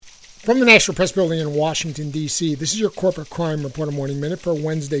From the National Press Building in Washington, D.C., this is your Corporate Crime Reporter Morning Minute for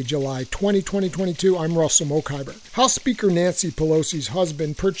Wednesday, July 20, 2022. I'm Russell Mokhiber. House Speaker Nancy Pelosi's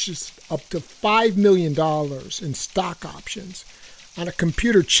husband purchased up to $5 million in stock options on a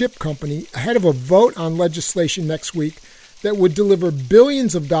computer chip company ahead of a vote on legislation next week that would deliver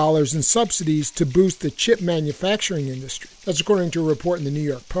billions of dollars in subsidies to boost the chip manufacturing industry. That's according to a report in the New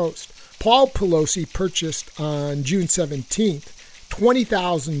York Post. Paul Pelosi purchased on June 17th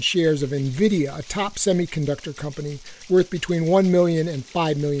 20,000 shares of NVIDIA, a top semiconductor company worth between $1 million and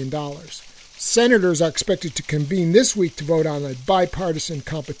 $5 million. Senators are expected to convene this week to vote on a bipartisan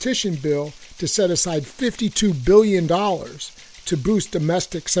competition bill to set aside $52 billion to boost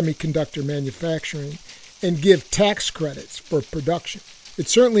domestic semiconductor manufacturing and give tax credits for production. It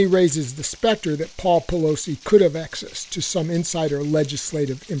certainly raises the specter that Paul Pelosi could have access to some insider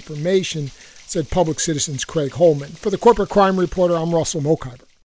legislative information, said Public Citizen's Craig Holman. For the Corporate Crime Reporter, I'm Russell Mokhiber.